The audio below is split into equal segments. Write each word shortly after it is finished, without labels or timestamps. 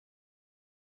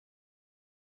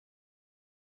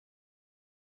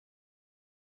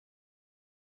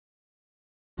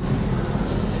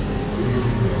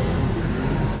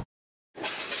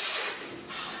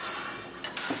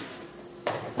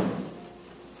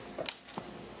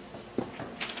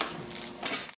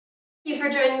for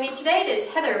joining me today. It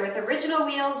is Heather with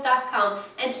OriginalWheels.com,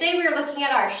 and today we are looking at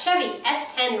our Chevy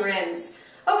S10 Rims.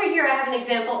 Over here I have an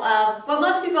example of what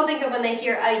most people think of when they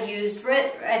hear a used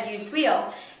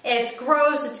wheel. It's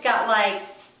gross, it's got like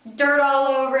dirt all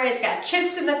over it, it's got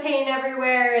chips in the paint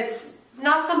everywhere, it's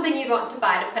not something you'd want to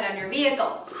buy to put on your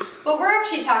vehicle. What we're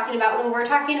actually talking about when we're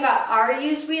talking about our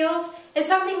used wheels is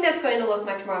something that's going to look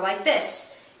much more like this.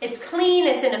 It's clean,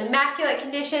 it's in immaculate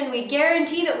condition. We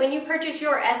guarantee that when you purchase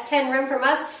your S10 Rim from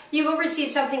us, you will receive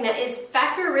something that is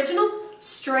factory original,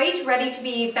 straight, ready to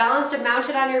be balanced and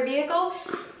mounted on your vehicle,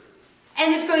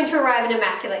 and it's going to arrive in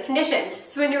immaculate condition.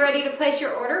 So when you're ready to place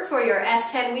your order for your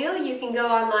S10 Wheel, you can go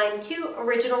online to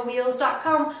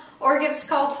OriginalWheels.com or give us a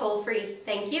call toll-free.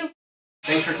 Thank you.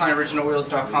 Thanks for calling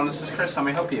OriginalWheels.com. This is Chris. How may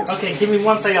I help you? Okay, give me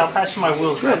 1 second. I'll patch my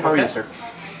wheels real quick. How are you, sir?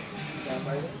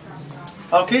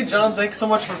 Okay, John, thanks so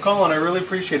much for calling. I really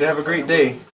appreciate it. Have a great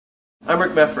day. I'm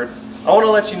Rick Mefford. I want to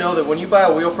let you know that when you buy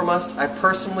a wheel from us, I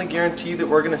personally guarantee that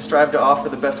we're going to strive to offer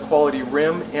the best quality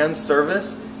rim and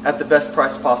service at the best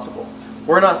price possible.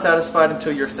 We're not satisfied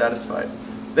until you're satisfied.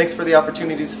 Thanks for the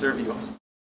opportunity to serve you.